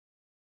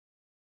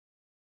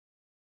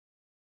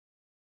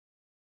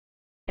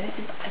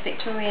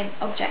Victorian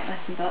object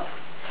lesson box.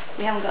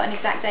 We haven't got an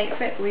exact date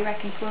for it, but we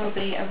reckon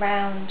probably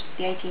around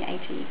the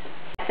 1880s.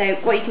 So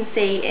what you can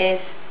see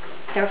is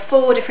there are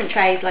 4 different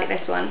trays like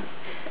this one.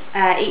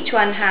 Each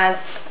one has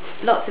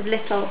lots of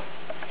little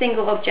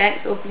single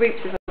objects or groups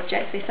of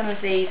objects. So some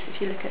of these,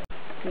 if you look at,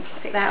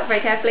 pick that out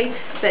very carefully.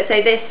 But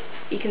so this,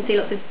 you can see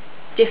lots of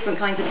different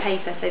kinds of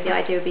paper. So the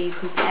idea would be you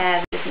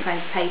compare the different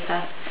kinds of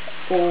paper,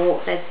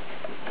 or there's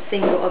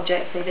single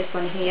objects. So this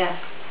one here.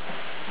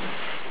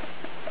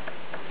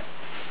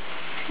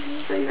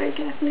 Very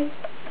carefully.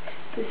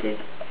 This is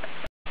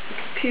the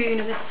cocoon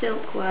of a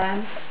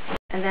silkworm,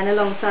 and then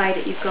alongside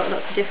it you've got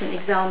lots of different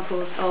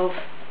examples of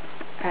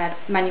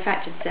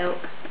manufactured silk.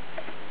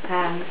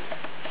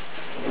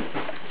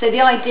 So the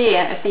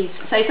idea of these,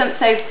 so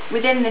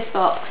within this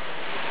box,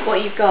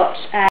 what you've got,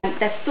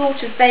 they're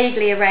sort of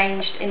vaguely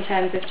arranged in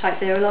terms of types.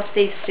 There are a lot of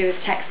these to do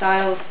with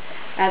textiles.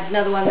 There's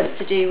another one that's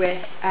to do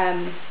with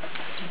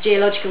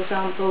geological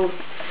samples.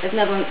 There's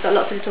another one that's got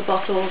lots of little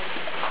bottles,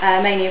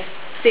 mainly of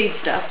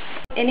foodstuffs.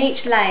 In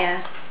each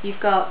layer you've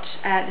got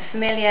the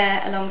familiar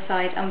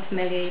alongside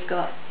unfamiliar, you've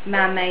got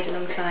man-made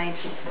alongside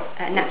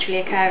naturally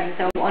occurring.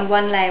 So on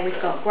one layer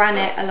we've got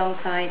granite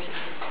alongside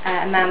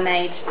a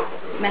man-made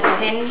metal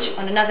hinge.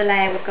 On another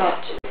layer we've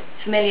got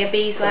familiar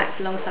beeswax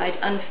alongside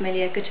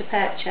unfamiliar gutta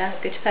percha.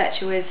 Gutta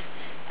percha was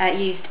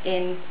used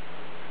in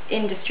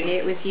industry.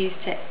 It was used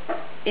to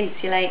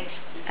insulate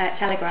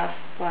telegraph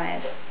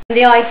wires.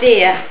 The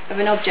idea of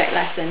an object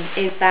lesson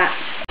is that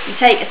you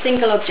take a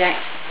single object,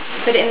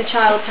 put it in the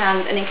child's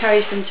hand and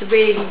encourage them to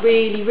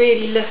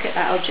really look at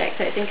that object.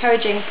 So it's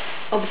encouraging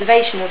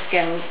observational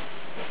skills,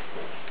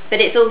 but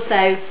it's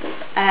also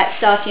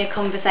starting a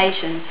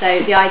conversation.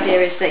 So the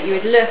idea is that you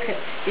would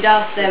you'd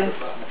ask them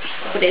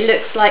what it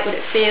looks like, what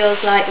it feels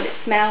like, what it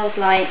smells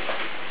like.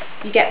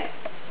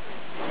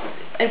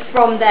 And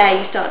from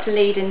there you start to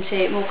lead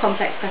into more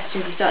complex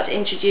questions. You start to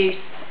introduce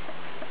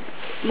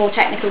more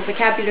technical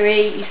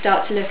vocabulary. You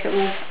start to look at,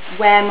 well,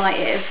 where might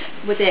it have,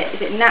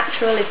 is it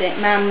natural, is it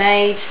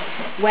man-made,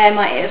 where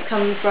might it have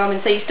come from?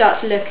 And so you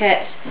start to look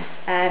at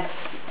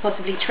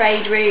possibly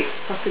trade routes,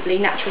 possibly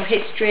natural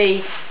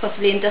history,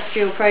 possibly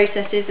industrial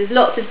processes. There's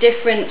lots of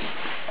different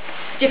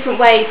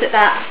ways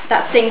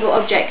that single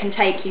object can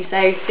take you.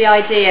 So the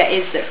idea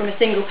is that from a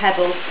single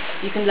pebble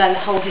you can learn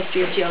the whole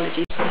history of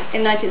geology.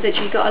 In the 19th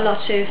century you got a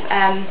lot of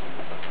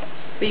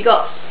you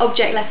got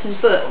object lesson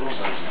books,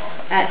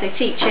 so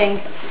teaching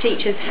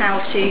teachers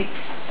how to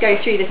go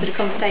through this sort of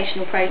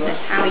conversational process,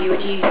 how you would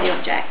use the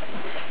object.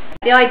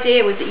 The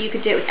idea was that you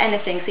could do it with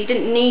anything, so you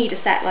didn't need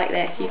a set like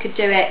this. You could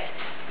do it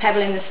pebble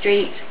in the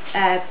street,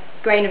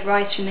 grain of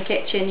rice from the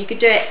kitchen, you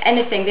could do it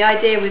anything. The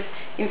idea was,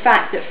 in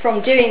fact, that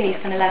from doing these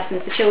kind of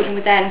lessons, the children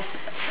would then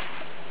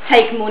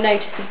take more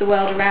notice of the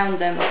world around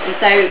them. And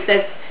so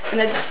there's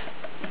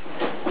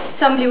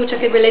some people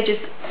took a religious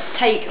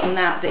take on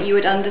that you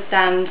would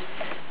understand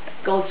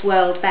God's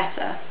world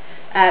better,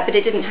 but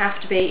it didn't have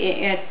to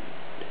be.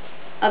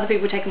 Other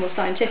people take a more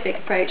scientific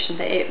approach, and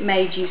that it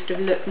made you sort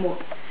of look more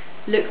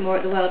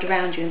at the world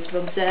around you and sort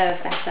of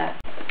observe better.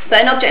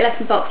 But an object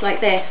lesson box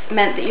like this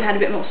meant that you had a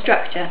bit more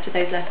structure to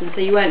those lessons, so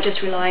you weren't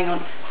just relying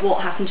on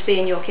what happened to be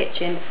in your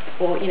kitchen,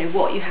 or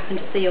what you happened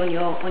to see on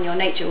your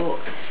nature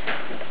walk.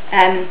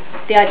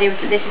 The idea was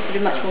that this is sort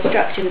of much more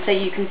structured, and so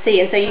you can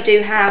see, and so you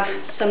do have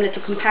some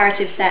little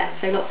comparative sets,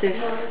 so lots of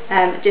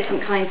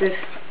different kinds of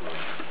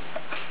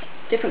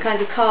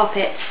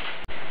carpets,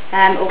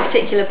 or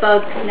particular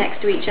bugs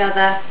next to each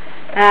other.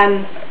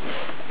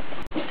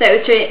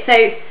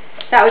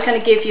 So that would kind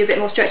of give you a bit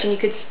more structure, and you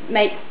could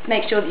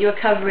make sure that you were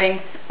covering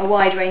a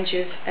wide range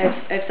of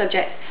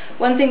subjects.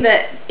 One thing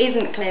that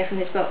isn't clear from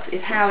this box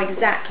is how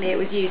exactly it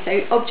was used.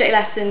 So object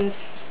lessons,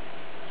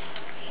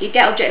 you'd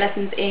get object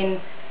lessons in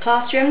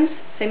classrooms,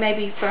 so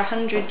maybe for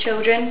 100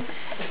 children.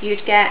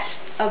 You'd get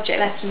object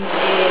lessons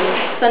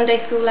in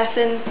Sunday school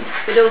lessons,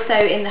 but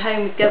also in the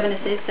home with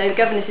governesses. So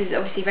governesses is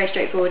obviously very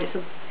straightforward. It's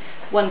a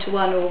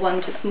one-to-one or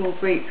one-to-small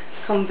group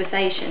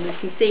conversation. You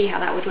can see how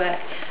that would work.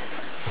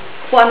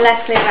 What I'm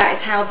less clear about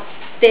is how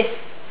this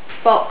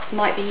box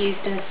might be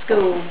used in a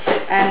school.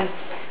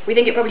 We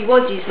think it probably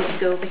was used in a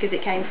school because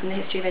it came from the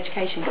History of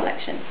Education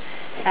collection,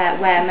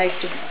 where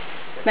most of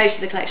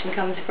the collection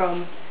comes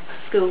from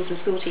schools and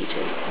school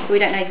teachers. But we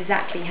don't know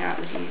exactly how it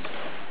was used.